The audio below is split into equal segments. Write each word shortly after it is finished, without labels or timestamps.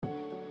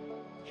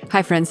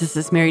Hi, friends. This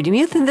is Mary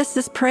DeMuth, and this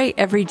is Pray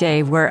Every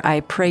Day, where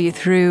I pray you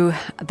through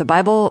the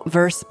Bible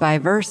verse by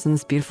verse on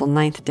this beautiful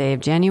 9th day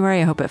of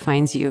January. I hope it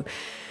finds you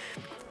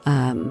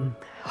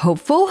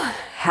hopeful,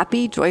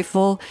 happy,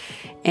 joyful,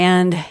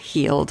 and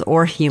healed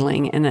or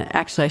healing. And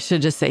actually, I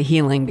should just say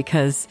healing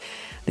because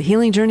the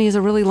healing journey is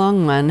a really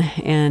long one.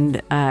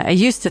 And I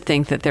used to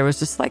think that there was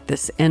just like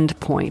this end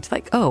point,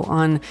 like, oh,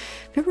 on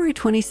February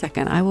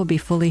 22nd, I will be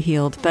fully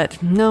healed.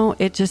 But no,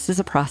 it just is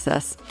a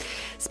process.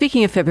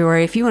 Speaking of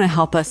February, if you want to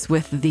help us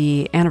with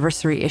the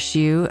anniversary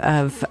issue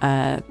of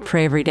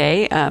Pray Every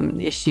Day,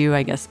 issue,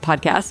 I guess,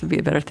 podcast would be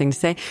a better thing to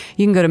say,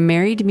 you can go to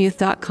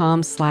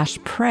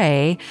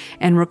marydemuth.com/pray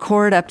and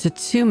record up to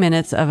 2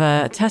 minutes of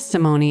a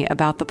testimony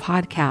about the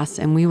podcast,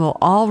 and we will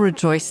all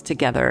rejoice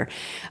together.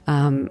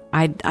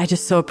 I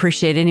just so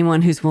appreciate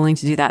anyone who's willing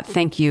to do that.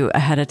 Thank you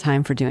ahead of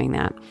time for doing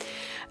that.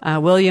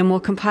 William will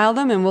compile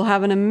them, and we'll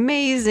have an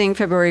amazing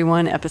February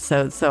 1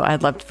 episode, so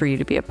I'd love for you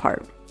to be a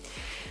part.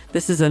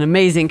 This is an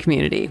amazing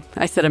community.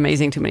 I said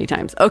amazing too many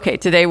times. Okay,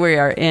 today we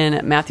are in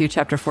Matthew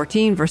chapter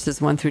 14,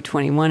 verses 1 through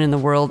 21 in the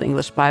World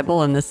English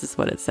Bible, and this is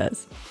what it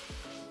says.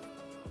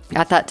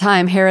 At that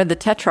time, Herod the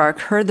Tetrarch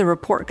heard the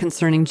report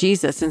concerning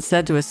Jesus and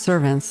said to his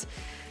servants,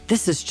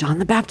 "This is John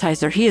the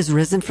Baptizer. He is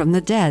risen from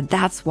the dead.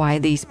 That's why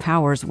these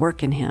powers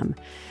work in him."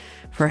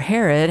 For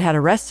Herod had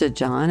arrested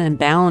John and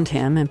bound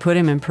him and put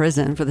him in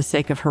prison for the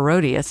sake of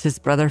Herodias, his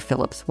brother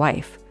Philip's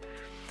wife.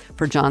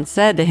 For John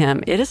said to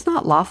him, "It is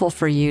not lawful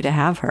for you to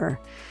have her."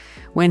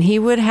 When he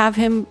would have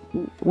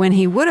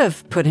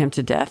put him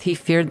to death, he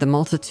feared the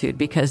multitude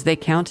because they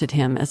counted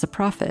him as a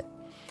prophet.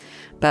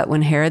 But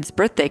when Herod's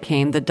birthday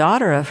came, the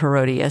daughter of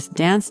Herodias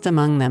danced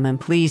among them and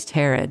pleased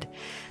Herod.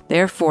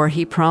 Therefore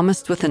he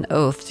promised with an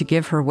oath to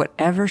give her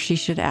whatever she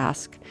should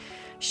ask.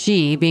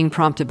 She, being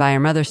prompted by her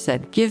mother,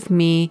 said, "Give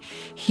me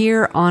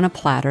here on a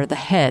platter the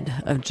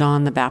head of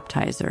John the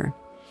Baptizer."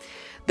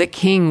 The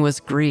king was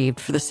grieved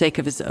for the sake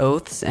of his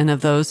oaths and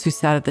of those who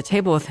sat at the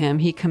table with him.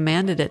 He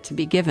commanded it to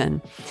be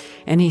given,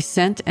 and he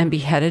sent and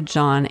beheaded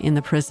John in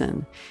the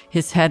prison.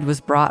 His head was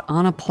brought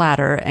on a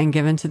platter and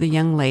given to the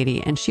young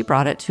lady, and she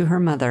brought it to her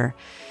mother.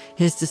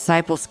 His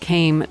disciples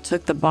came,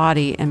 took the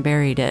body, and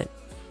buried it.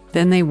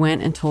 Then they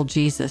went and told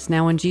Jesus.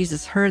 Now when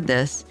Jesus heard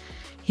this,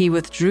 he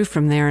withdrew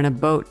from there in a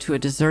boat to a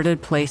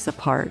deserted place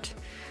apart.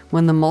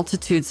 When the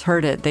multitudes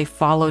heard it, they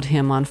followed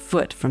him on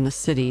foot from the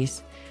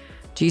cities.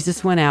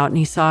 Jesus went out and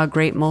he saw a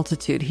great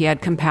multitude. He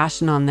had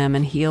compassion on them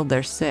and healed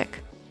their sick.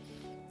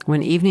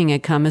 When evening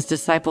had come, his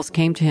disciples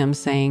came to him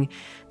saying,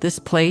 "This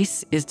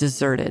place is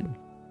deserted,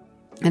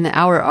 and the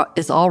hour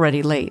is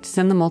already late.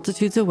 Send the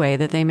multitudes away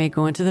that they may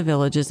go into the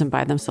villages and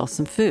buy themselves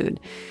some food."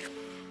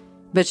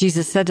 But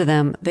Jesus said to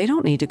them, "They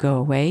don't need to go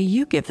away.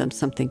 You give them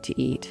something to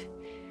eat."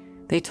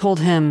 They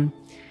told him,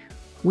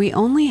 "We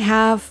only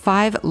have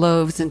 5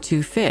 loaves and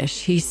 2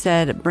 fish." He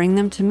said, "Bring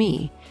them to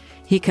me."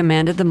 He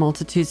commanded the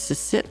multitudes to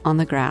sit on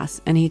the grass,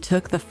 and he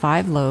took the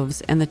 5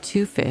 loaves and the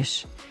 2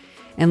 fish,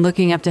 and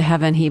looking up to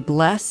heaven, he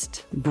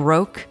blessed,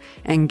 broke,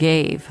 and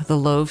gave the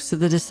loaves to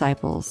the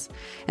disciples,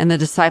 and the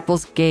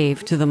disciples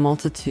gave to the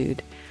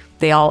multitude.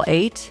 They all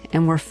ate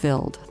and were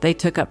filled. They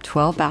took up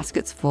 12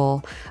 baskets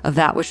full of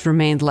that which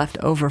remained left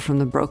over from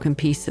the broken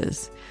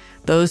pieces.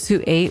 Those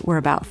who ate were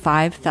about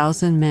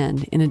 5,000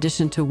 men, in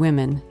addition to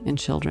women and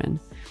children.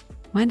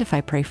 Mind if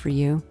I pray for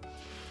you?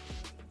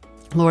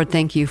 Lord,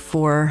 thank you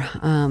for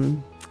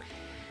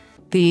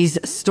these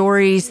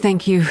stories.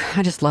 Thank you.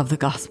 I just love the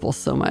gospel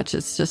so much.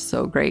 It's just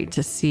so great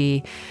to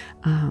see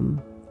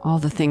all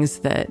the things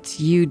that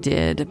you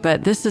did.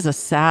 But this is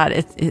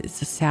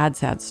it's a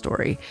sad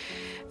story.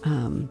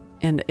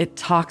 And it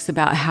talks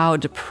about how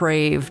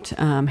depraved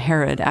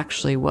Herod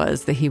actually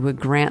was, that he would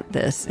grant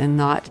this and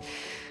not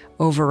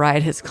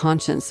override his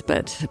conscience,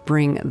 but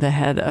bring the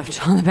head of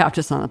John the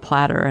Baptist on a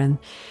platter. And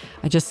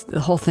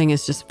the whole thing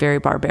is just very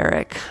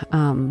barbaric.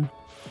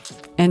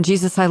 And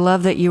Jesus, I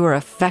love that you were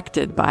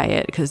affected by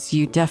it, because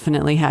you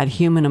definitely had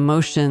human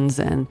emotions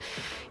and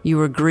you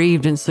were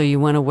grieved. And so you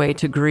went away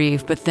to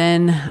grieve, but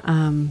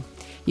then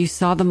you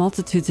saw the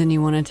multitudes and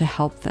you wanted to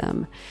help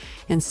them.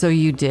 And so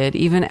you did,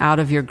 even out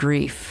of your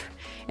grief.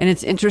 And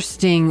it's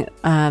interesting,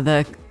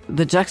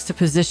 the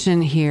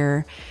juxtaposition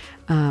here,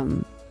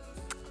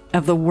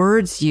 of the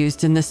words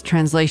used in this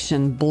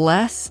translation: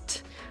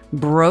 blessed,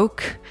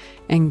 broke,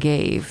 and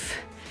gave.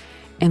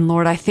 And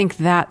Lord, I think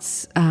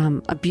that's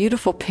a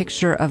beautiful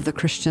picture of the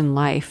Christian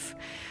life.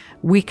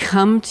 We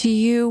come to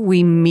you,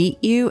 we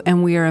meet you,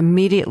 and we are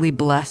immediately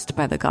blessed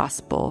by the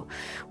gospel.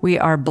 We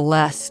are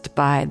blessed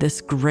by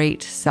this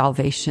great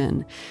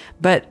salvation.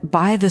 But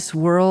by this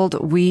world,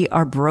 we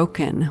are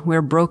broken.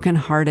 We're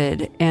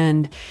brokenhearted.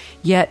 And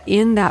yet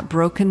in that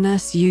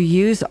brokenness, you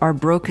use our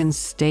broken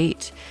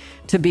state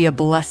to be a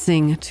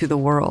blessing to the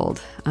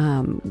world.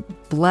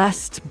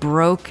 Blessed,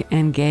 broke,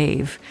 and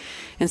gave.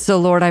 And so,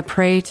 Lord, I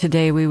pray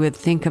today we would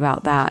think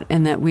about that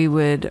and that we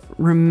would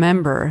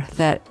remember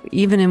that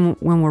even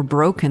when we're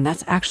broken,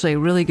 that's actually a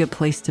really good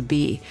place to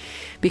be.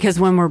 Because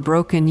when we're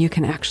broken, you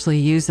can actually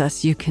use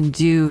us. You can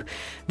do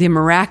the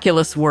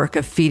miraculous work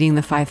of feeding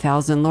the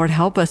 5,000. Lord,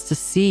 help us to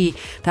see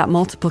that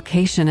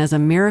multiplication as a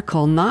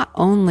miracle, not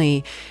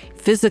only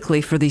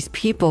physically for these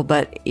people,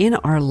 but in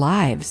our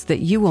lives, that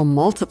you will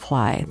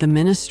multiply the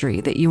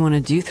ministry that you want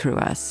to do through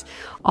us.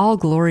 All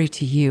glory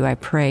to you, I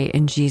pray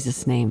in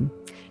Jesus' name.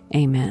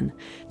 Amen.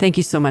 Thank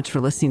you so much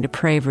for listening to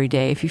Pray Every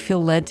Day. If you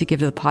feel led to give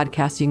to the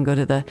podcast, you can go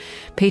to the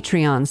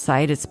Patreon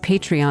site. It's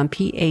Patreon,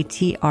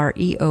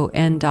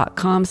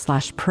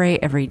 patreon.com/pray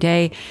every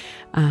day.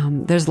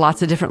 There's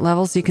lots of different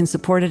levels you can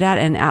support it at.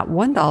 And at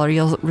 $1,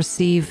 you'll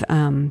receive,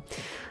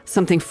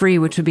 something free,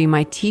 which would be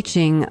my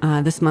teaching.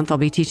 This month I'll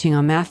be teaching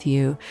on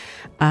Matthew,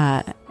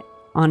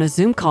 on a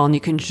Zoom call, and you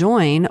can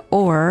join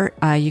or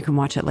you can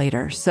watch it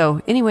later.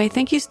 So anyway,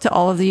 thank you to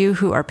all of you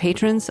who are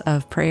patrons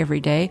of Pray Every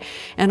Day.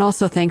 And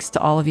also thanks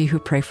to all of you who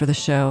pray for the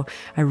show.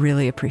 I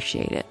really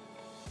appreciate it.